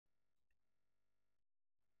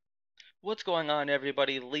What's going on,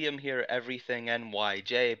 everybody? Liam here, Everything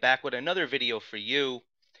NYJ, back with another video for you.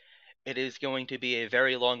 It is going to be a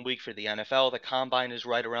very long week for the NFL. The combine is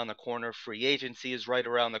right around the corner, free agency is right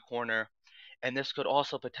around the corner, and this could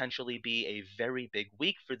also potentially be a very big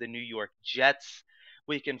week for the New York Jets.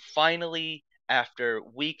 We can finally, after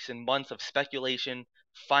weeks and months of speculation,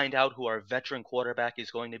 find out who our veteran quarterback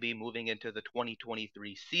is going to be moving into the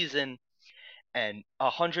 2023 season. And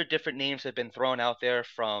 100 different names have been thrown out there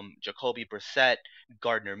from Jacoby Brissett,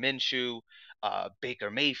 Gardner Minshew, Baker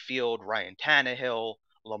Mayfield, Ryan Tannehill,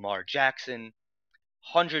 Lamar Jackson,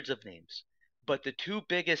 hundreds of names. But the two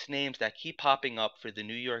biggest names that keep popping up for the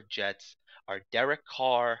New York Jets are Derek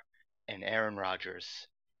Carr and Aaron Rodgers.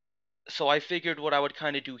 So I figured what I would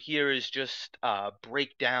kind of do here is just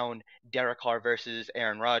break down Derek Carr versus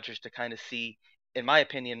Aaron Rodgers to kind of see, in my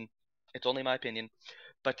opinion, it's only my opinion,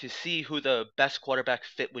 but to see who the best quarterback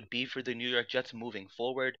fit would be for the New York Jets moving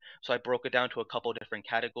forward. So I broke it down to a couple different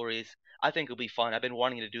categories. I think it'll be fun. I've been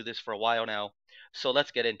wanting to do this for a while now. So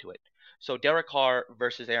let's get into it. So Derek Carr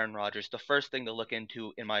versus Aaron Rodgers. The first thing to look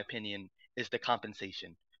into, in my opinion, is the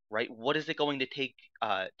compensation. Right? What is it going to take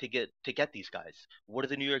to get these guys? What are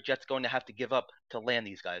the New York Jets going to have to give up to land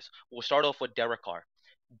these guys? We'll start off with Derek Carr.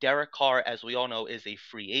 Derek Carr, as we all know, is a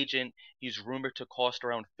free agent. He's rumored to cost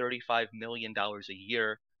around $35 million a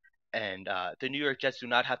year. And the New York Jets do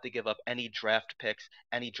not have to give up any draft picks,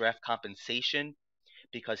 any draft compensation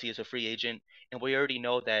because he is a free agent. And we already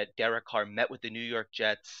know that Derek Carr met with the New York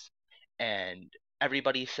Jets, and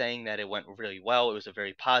everybody's saying that it went really well. It was a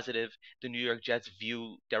very positive. The New York Jets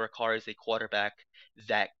view Derek Carr as a quarterback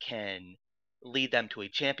that can lead them to a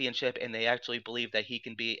championship, and they actually believe that he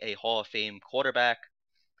can be a Hall of Fame quarterback.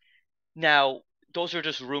 Now, those are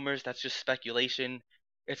just rumors. That's just speculation.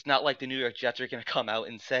 It's not like the New York Jets are going to come out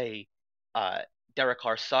and say uh, Derek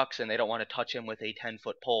Carr sucks and they don't want to touch him with a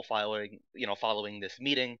 10-foot pole following this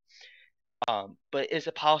meeting. But is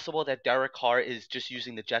it possible that Derek Carr is just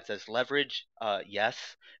using the Jets as leverage? Yes,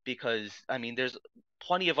 because I mean, there's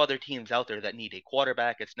plenty of other teams out there that need a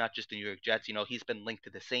quarterback. It's not just the New York Jets. He's been linked to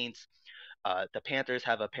the Saints. The Panthers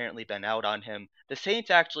have apparently been out on him. The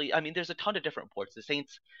Saints actually, I mean, there's a ton of different reports. The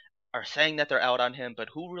Saints are saying that they're out on him, but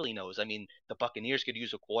who really knows? I mean, the Buccaneers could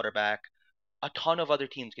use a quarterback. A ton of other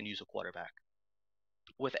teams can use a quarterback.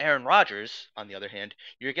 With Aaron Rodgers, on the other hand,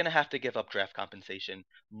 you're going to have to give up draft compensation.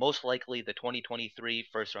 Most likely the 2023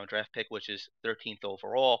 first round draft pick, which is 13th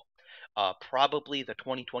overall. Probably the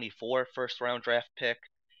 2024 first round draft pick,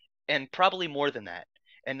 and probably more than that.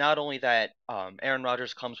 And not only that, Aaron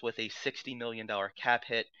Rodgers comes with a $60 million cap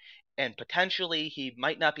hit, and potentially he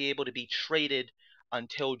might not be able to be traded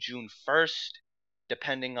until June 1st,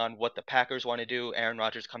 depending on what the Packers want to do. Aaron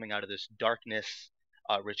Rodgers coming out of this darkness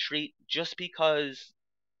retreat, just because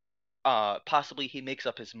possibly he makes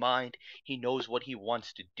up his mind. He knows what he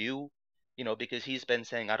wants to do, because he's been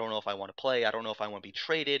saying, I don't know if I want to play, I don't know if I want to be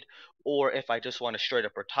traded, or if I just want to straight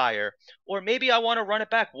up retire, or maybe I want to run it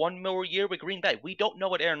back one more year with Green Bay. We don't know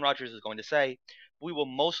what Aaron Rodgers is going to say. We will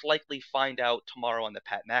most likely find out tomorrow on the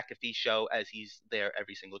Pat McAfee show, as he's there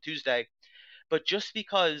every single Tuesday. But just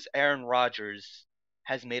because Aaron Rodgers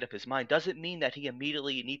has made up his mind doesn't mean that he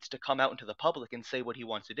immediately needs to come out into the public and say what he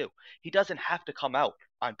wants to do. He doesn't have to come out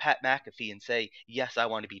on Pat McAfee and say, yes, I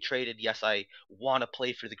want to be traded. Yes, I want to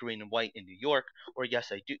play for the green and white in New York. Or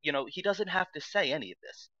yes, I do. He doesn't have to say any of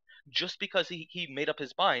this. Just because he made up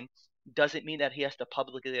his mind doesn't mean that he has to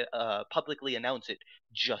publicly announce it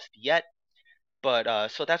just yet. But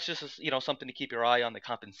so that's just something to keep your eye on, the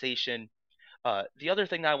compensation. The other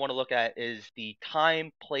thing that I want to look at is the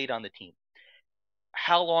time played on the team.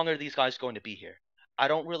 How long are these guys going to be here? I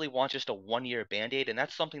don't really want just a 1 year band aid, and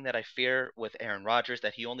that's something that I fear with Aaron Rodgers,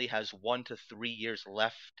 that he only has 1 to 3 years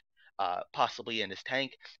left, possibly in his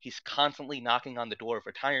tank. He's constantly knocking on the door of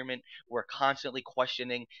retirement. We're constantly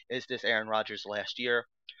questioning, is this Aaron Rodgers' last year?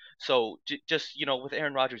 So just with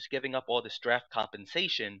Aaron Rodgers giving up all this draft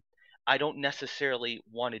compensation, I don't necessarily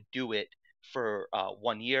want to do it for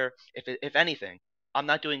 1 year. If anything, I'm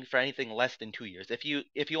not doing for anything less than 2 years. If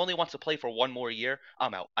he only wants to play for one more year,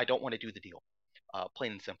 I'm out. I don't want to do the deal.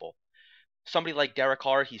 Plain and simple. Somebody like Derek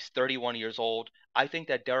Carr, he's 31 years old. I think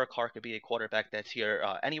that Derek Carr could be a quarterback that's here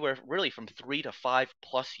anywhere really from 3 to 5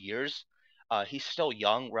 plus years. He's still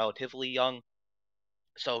young, relatively young,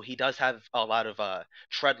 so he does have a lot of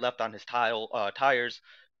tread left on his tires,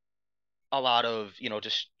 a lot of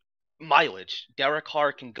just mileage. Derek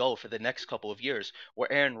Carr can go for the next couple of years,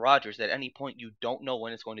 where Aaron Rodgers, at any point, you don't know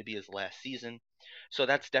when it's going to be his last season. So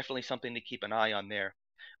that's definitely something to keep an eye on there.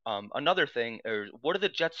 Another thing, what are the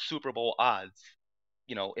Jets Super Bowl odds?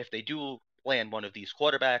 If they do land one of these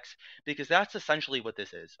quarterbacks, because that's essentially what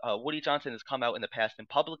this is. Woody Johnson has come out in the past and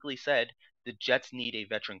publicly said the Jets need a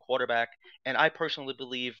veteran quarterback, and I personally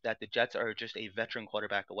believe that the Jets are just a veteran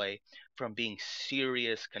quarterback away from being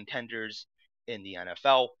serious contenders in the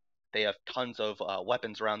NFL. They have tons of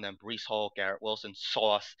weapons around them: Brees Hall, Garrett Wilson,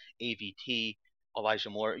 Sauce, AVT, Elijah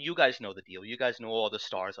Moore. You guys know the deal. You guys know all the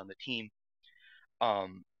stars on the team.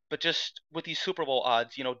 But just with these Super Bowl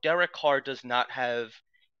odds, Derek Carr does not have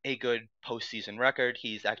a good postseason record.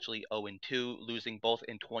 He's actually 0-2, losing both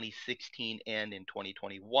in 2016 and in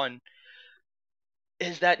 2021.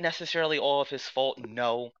 Is that necessarily all of his fault?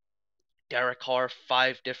 No. Derek Carr,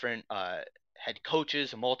 five different head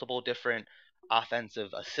coaches, multiple different offensive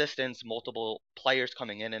assistants, multiple players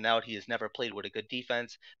coming in and out. He has never played with a good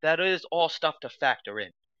defense. That is all stuff to factor in.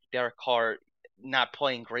 Derek Carr not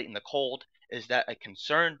playing great in the cold. Is that a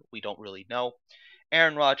concern? We don't really know.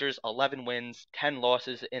 Aaron Rodgers, 11 wins, 10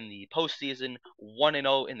 losses in the postseason,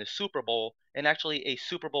 1-0 in the Super Bowl, and actually a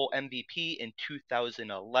Super Bowl MVP in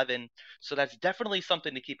 2011. So that's definitely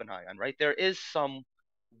something to keep an eye on, right? There is some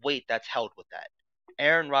weight that's held with that.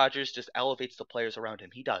 Aaron Rodgers just elevates the players around him.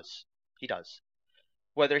 He does. He does.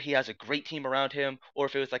 Whether he has a great team around him or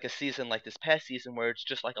if it was like a season like this past season where it's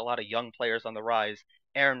just like a lot of young players on the rise,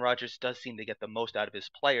 Aaron Rodgers does seem to get the most out of his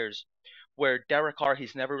players. Where Derek Carr,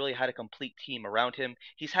 he's never really had a complete team around him.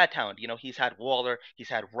 He's had talent. He's had Waller, he's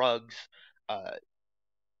had Ruggs, uh,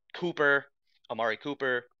 Cooper, Amari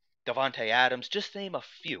Cooper, Devontae Adams, just name a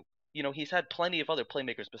few. He's had plenty of other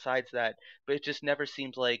playmakers besides that, but it just never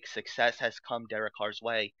seems like success has come Derek Carr's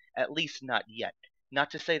way, at least not yet.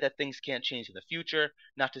 Not to say that things can't change in the future,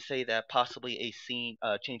 not to say that possibly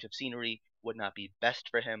change of scenery would not be best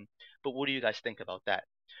for him, but what do you guys think about that?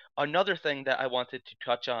 Another thing that I wanted to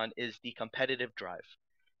touch on is the competitive drive.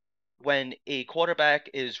 When a quarterback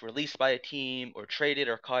is released by a team or traded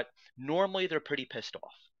or cut, normally they're pretty pissed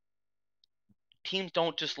off. Teams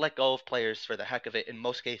don't just let go of players for the heck of it in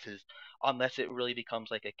most cases, unless it really becomes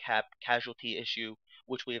like a cap casualty issue,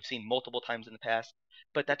 which we have seen multiple times in the past.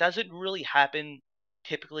 But that doesn't really happen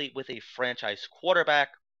typically with a franchise quarterback.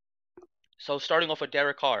 So starting off with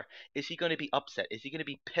Derek Carr, is he going to be upset? Is he going to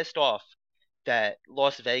be pissed off that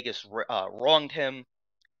Las Vegas wronged him,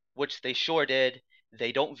 which they sure did?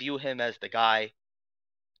 They don't view him as the guy.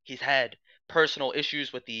 He's had personal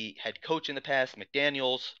issues with the head coach in the past,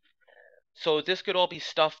 McDaniels. So this could all be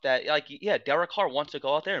stuff that, like, yeah, Derek Carr wants to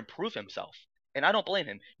go out there and prove himself, and I don't blame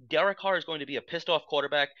him. Derek Carr is going to be a pissed off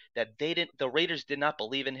quarterback that the Raiders did not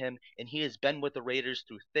believe in him, and he has been with the Raiders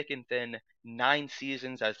through thick and thin, 9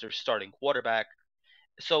 seasons as their starting quarterback.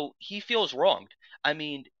 So he feels wronged. I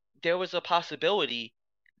mean, there was a possibility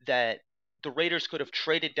that the Raiders could have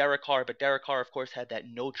traded Derek Carr, but Derek Carr, of course, had that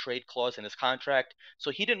no trade clause in his contract, so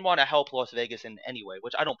he didn't want to help Las Vegas in any way,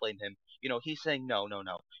 which I don't blame him. He's saying, no, no,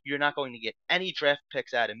 no. You're not going to get any draft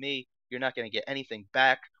picks out of me. You're not going to get anything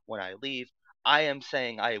back when I leave. I am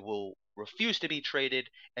saying I will refuse to be traded,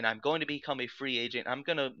 and I'm going to become a free agent. I'm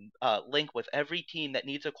going to link with every team that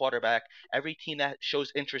needs a quarterback, every team that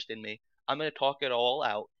shows interest in me. I'm going to talk it all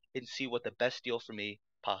out and see what the best deal for me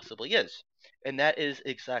possibly is. And that is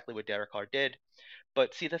exactly what Derek Carr did.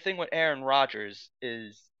 But see, the thing with Aaron Rodgers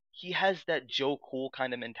is he has that Joe Cool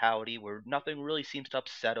kind of mentality where nothing really seems to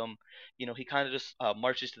upset him. He kind of just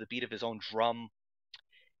marches to the beat of his own drum.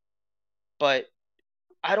 But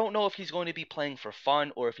I don't know if he's going to be playing for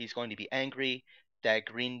fun or if he's going to be angry that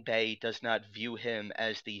Green Bay does not view him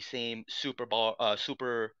as the same Super Bowl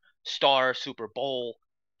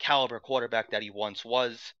caliber quarterback that he once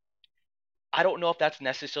was. I don't know if that's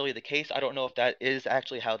necessarily the case. I don't know if that is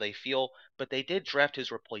actually how they feel, but they did draft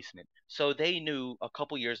his replacement. So they knew a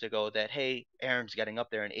couple years ago that, hey, Aaron's getting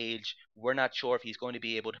up there in age. We're not sure if he's going to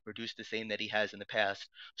be able to produce the same that he has in the past.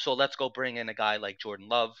 So let's go bring in a guy like Jordan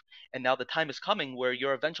Love. And now the time is coming where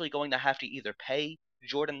you're eventually going to have to either pay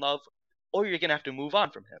Jordan Love or you're going to have to move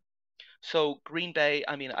on from him. So Green Bay,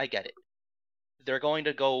 I mean, I get it. They're going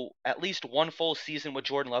to go at least one full season with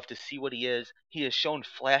Jordan Love to see what he is. He has shown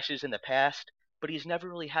flashes in the past, but he's never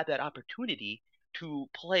really had that opportunity to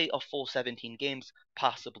play a full 17 games,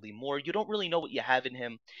 possibly more. You don't really know what you have in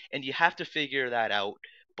him, and you have to figure that out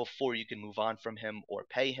before you can move on from him or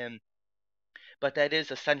pay him. But that is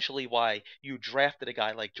essentially why you drafted a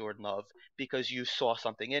guy like Jordan Love, because you saw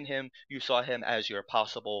something in him. You saw him as your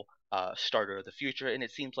possible starter of the future, and it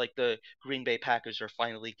seems like the Green Bay Packers are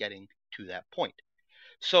finally getting to that point.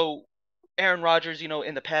 So Aaron Rodgers,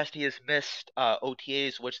 in the past he has missed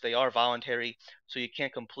OTAs, which they are voluntary, so you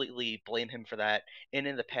can't completely blame him for that. And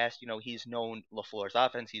in the past, he's known LaFleur's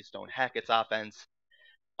offense, he's known Hackett's offense,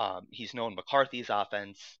 he's known McCarthy's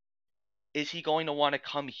offense. Is he going to want to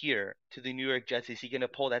come here to the New York Jets? Is he going to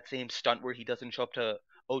pull that same stunt where he doesn't show up to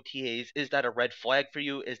OTAs? Is that a red flag for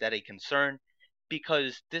you? Is that a concern?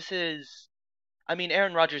 Because this is, I mean,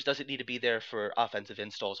 Aaron Rodgers doesn't need to be there for offensive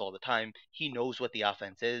installs all the time. He knows what the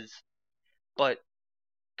offense is. But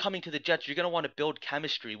coming to the Jets, you're going to want to build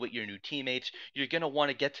chemistry with your new teammates. You're going to want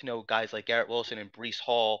to get to know guys like Garrett Wilson and Brees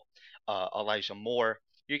Hall, Elijah Moore.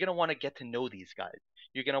 You're going to want to get to know these guys.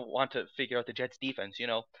 You're going to want to figure out the Jets defense.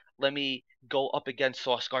 Let me go up against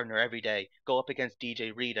Sauce Gardner every day, go up against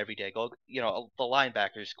DJ Reed every day, go, the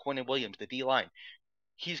linebackers, Quinn Williams, the D line.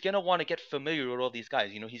 He's going to want to get familiar with all these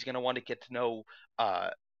guys. He's going to want to get to know uh,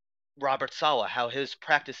 Robert Saleh, how his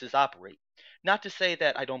practices operate. Not to say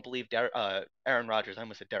that I don't believe Aaron Rodgers, I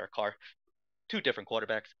almost said Derek Carr, two different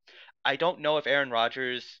quarterbacks. I don't know if Aaron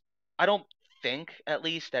Rodgers, I don't think at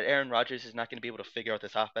least that Aaron Rodgers is not going to be able to figure out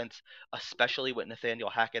this offense, especially with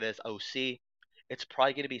Nathaniel Hackett as OC. It's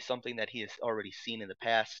probably going to be something that he has already seen in the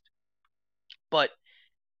past. But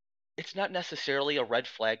it's not necessarily a red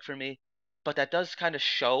flag for me, but that does kind of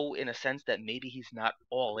show in a sense that maybe he's not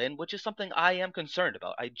all in, which is something I am concerned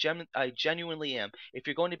about. I genuinely am. If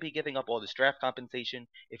you're going to be giving up all this draft compensation,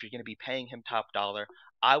 if you're going to be paying him top dollar,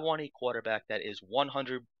 I want a quarterback that is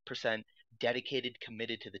 100% dedicated,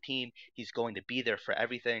 committed to the team. He's going to be there for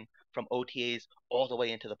everything from OTAs all the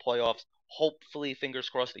way into the playoffs. Hopefully, fingers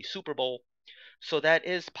crossed, a Super Bowl. So that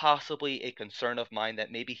is possibly a concern of mine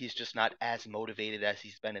that maybe he's just not as motivated as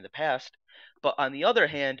he's been in the past. But on the other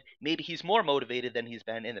hand, maybe he's more motivated than he's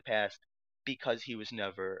been in the past because he was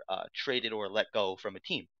never traded or let go from a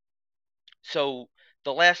team. So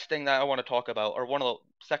the last thing that I want to talk about, or one of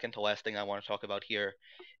the second to last thing I want to talk about here,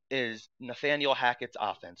 is Nathaniel Hackett's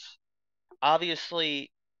offense.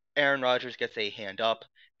 Obviously, Aaron Rodgers gets a hand up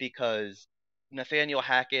because Nathaniel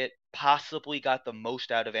Hackett possibly got the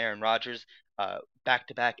most out of Aaron Rodgers,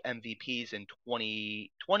 back-to-back MVPs in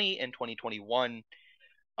 2020 and 2021.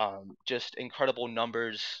 Just incredible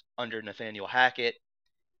numbers under Nathaniel Hackett.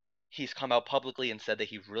 He's come out publicly and said that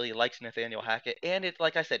he really likes Nathaniel Hackett, and it's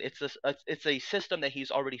like I said, it's a system that he's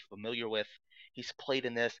already familiar with. He's played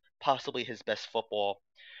in this, possibly his best football,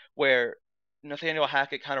 where Nathaniel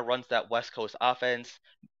Hackett kind of runs that West Coast offense.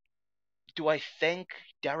 Do I think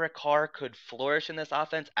Derek Carr could flourish in this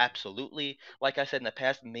offense? Absolutely. Like I said in the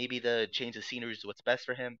past, maybe the change of scenery is what's best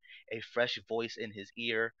for him, a fresh voice in his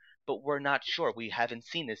ear, but we're not sure. We haven't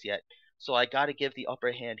seen this yet. So I got to give the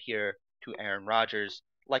upper hand here to Aaron Rodgers.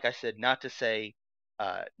 Like I said, not to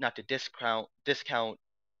discount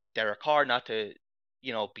Derek Carr, not to,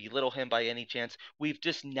 belittle him by any chance. We've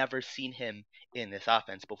just never seen him in this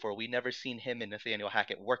offense before. We've never seen him and Nathaniel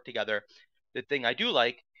Hackett work together. The thing I do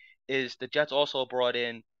like is the Jets also brought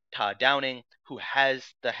in Todd Downing, who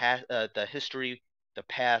has the history, the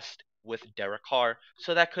past with Derek Carr,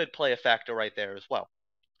 so that could play a factor right there as well.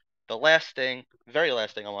 The last thing, very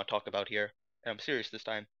last thing I want to talk about here, and I'm serious this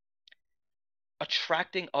time,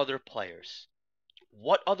 attracting other players.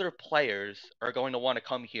 What other players are going to want to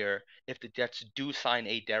come here if the Jets do sign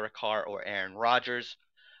a Derek Carr or Aaron Rodgers?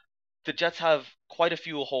 The Jets have quite a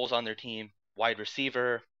few holes on their team. Wide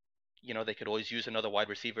receiver, they could always use another wide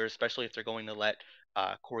receiver, especially if they're going to let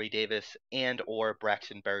Corey Davis and or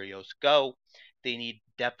Braxton Berrios go. They need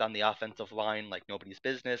depth on the offensive line like nobody's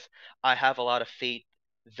business. I have a lot of faith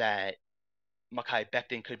that Mekhi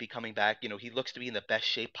Becton could be coming back. He looks to be in the best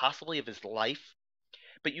shape possibly of his life,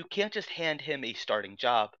 but you can't just hand him a starting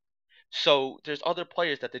job. So there's other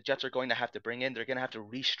players that the Jets are going to have to bring in. They're going to have to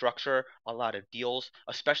restructure a lot of deals,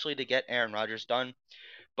 especially to get Aaron Rodgers done.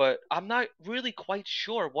 But I'm not really quite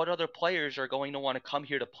sure what other players are going to want to come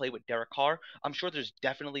here to play with Derek Carr. I'm sure there's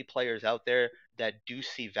definitely players out there that do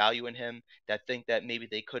see value in him, that think that maybe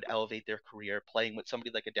they could elevate their career playing with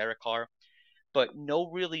somebody like a Derek Carr. But no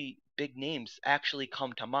really big names actually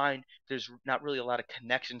come to mind. There's not really a lot of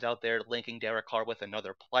connections out there linking Derek Carr with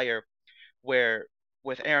another player. Where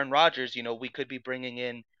with Aaron Rodgers, we could be bringing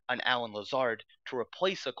in an Allen Lazard to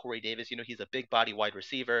replace a Corey Davis. He's a big body wide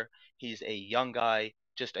receiver. He's a young guy,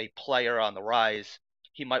 just a player on the rise.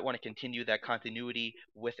 He might want to continue that continuity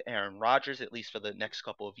with Aaron Rodgers, at least for the next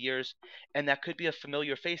couple of years. And that could be a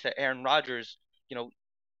familiar face that Aaron Rodgers,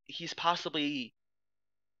 he's possibly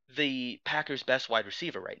the Packers' best wide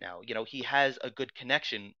receiver right now. He has a good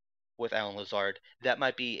connection with Alan Lazard. That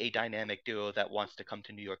might be a dynamic duo that wants to come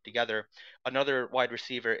to New York together. Another wide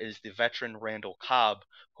receiver is the veteran Randall Cobb,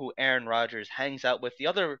 who Aaron Rodgers hangs out with. The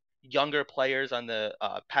other younger players on the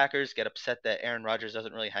Packers get upset that Aaron Rodgers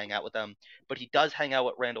doesn't really hang out with them, but he does hang out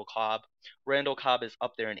with Randall Cobb. Randall Cobb is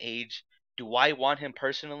up there in age. Do I want him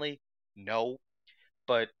personally? No.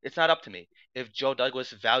 but it's not up to me. If Joe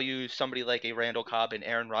Douglas values somebody like a Randall Cobb and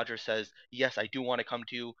Aaron Rodgers says, yes, I do want to come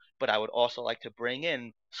to you, but I would also like to bring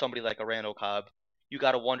in somebody like a Randall Cobb, you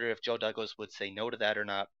got to wonder if Joe Douglas would say no to that or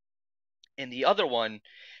not. And the other one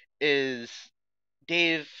is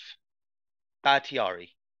Dave Battiari,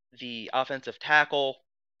 the offensive tackle.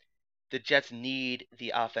 The Jets need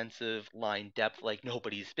the offensive line depth like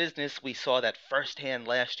nobody's business. We saw that firsthand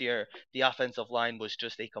last year. The offensive line was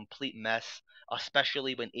just a complete mess,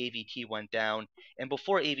 especially when AVT went down. And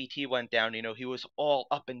before AVT went down, he was all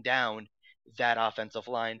up and down that offensive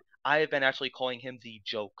line. I have been actually calling him the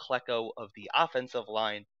Joe Klecko of the offensive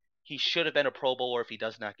line. He should have been a Pro Bowler if he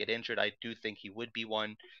does not get injured. I do think he would be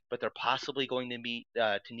one, but they're possibly going to need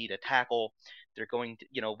a tackle. They're going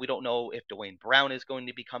to, we don't know if Dwayne Brown is going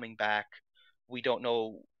to be coming back. We don't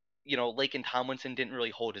know, Laken Tomlinson didn't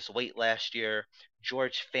really hold his weight last year.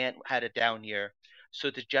 George Fant had a down year.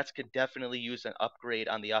 So the Jets could definitely use an upgrade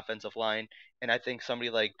on the offensive line. And I think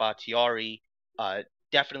somebody like Bakhtiari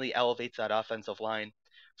definitely elevates that offensive line.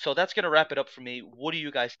 So that's going to wrap it up for me. What do you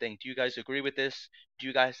guys think? Do you guys agree with this? Do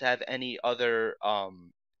you guys have any other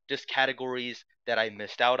just categories that I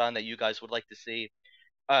missed out on that you guys would like to see?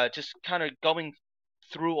 Just kind of going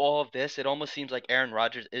through all of this, it almost seems like Aaron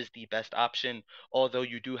Rodgers is the best option, although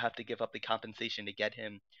you do have to give up the compensation to get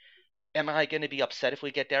him. Am I going to be upset if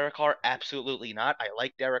we get Derek Carr? Absolutely not. I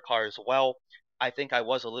like Derek Carr as well. I think I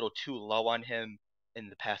was a little too low on him in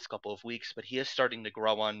the past couple of weeks, but he is starting to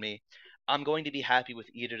grow on me. I'm going to be happy with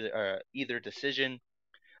either decision.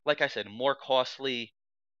 Like I said, more costly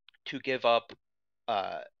to give up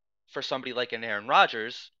uh, for somebody like an Aaron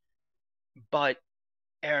Rodgers, but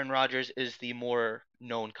Aaron Rodgers is the more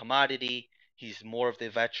known commodity. He's more of the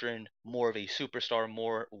veteran, more of a superstar,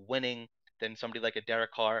 more winning than somebody like a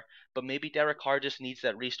Derek Carr. But maybe Derek Carr just needs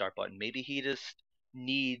that restart button. Maybe he just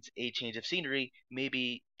needs a change of scenery.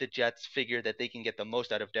 Maybe the Jets figure that they can get the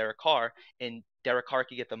most out of Derek Carr, and Derek Carr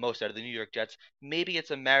can get the most out of the New York Jets. Maybe it's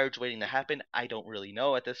a marriage waiting to happen. I don't really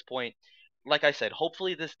know at this point. Like I said,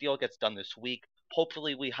 hopefully this deal gets done this week.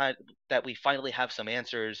 Hopefully we finally have some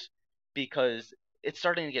answers because it's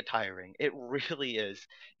starting to get tiring. It really is.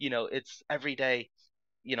 It's every day,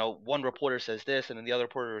 one reporter says this and then the other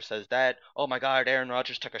reporter says that. Oh my God, Aaron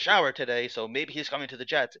Rodgers took a shower today, so maybe he's coming to the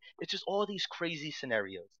Jets. It's just all these crazy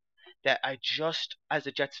scenarios that as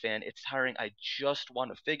a Jets fan, it's tiring. I just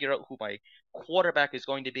want to figure out who my quarterback is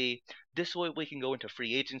going to be. This way we can go into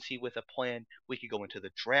free agency with a plan. We could go into the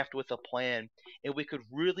draft with a plan, and we could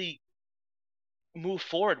really move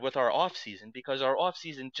forward with our off season because our off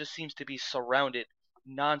season just seems to be surrounded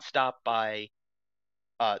nonstop by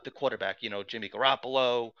the quarterback. Jimmy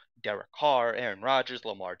Garoppolo, Derek Carr, Aaron Rodgers,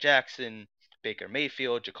 Lamar Jackson, Baker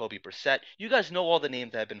Mayfield, Jacoby Brissett. You guys know all the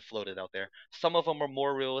names that have been floated out there. Some of them are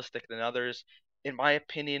more realistic than others. In my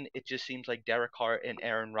opinion, it just seems like Derek Carr and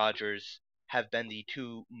Aaron Rodgers have been the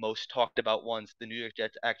two most talked about ones. The New York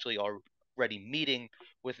Jets actually are already meeting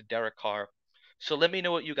with Derek Carr. So let me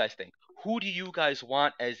know what you guys think. Who do you guys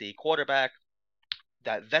want as a quarterback?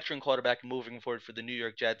 That veteran quarterback moving forward for the New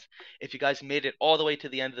York Jets. If you guys made it all the way to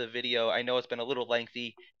the end of the video, I know it's been a little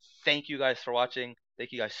lengthy. Thank you guys for watching.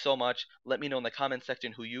 Thank you guys so much. Let me know in the comment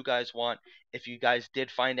section who you guys want. If you guys did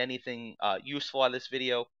find anything useful on this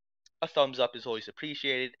video, a thumbs up is always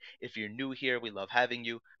appreciated. If you're new here, we love having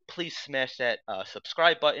you. Please smash that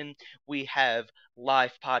subscribe button. We have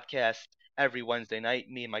live podcasts every Wednesday night.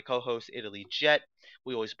 Me and my co-host Italy Jet.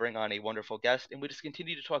 We always bring on a wonderful guest, and we just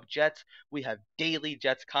continue to talk Jets. We have daily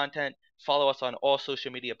Jets content. Follow us on all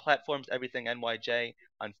social media platforms, everything NYJ,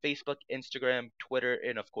 on Facebook, Instagram, Twitter,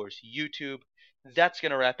 and of course YouTube. That's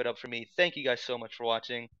gonna wrap it up for me. Thank you guys so much for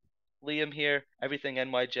watching. Liam here, everything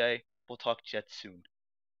NYJ. We'll talk Jets soon.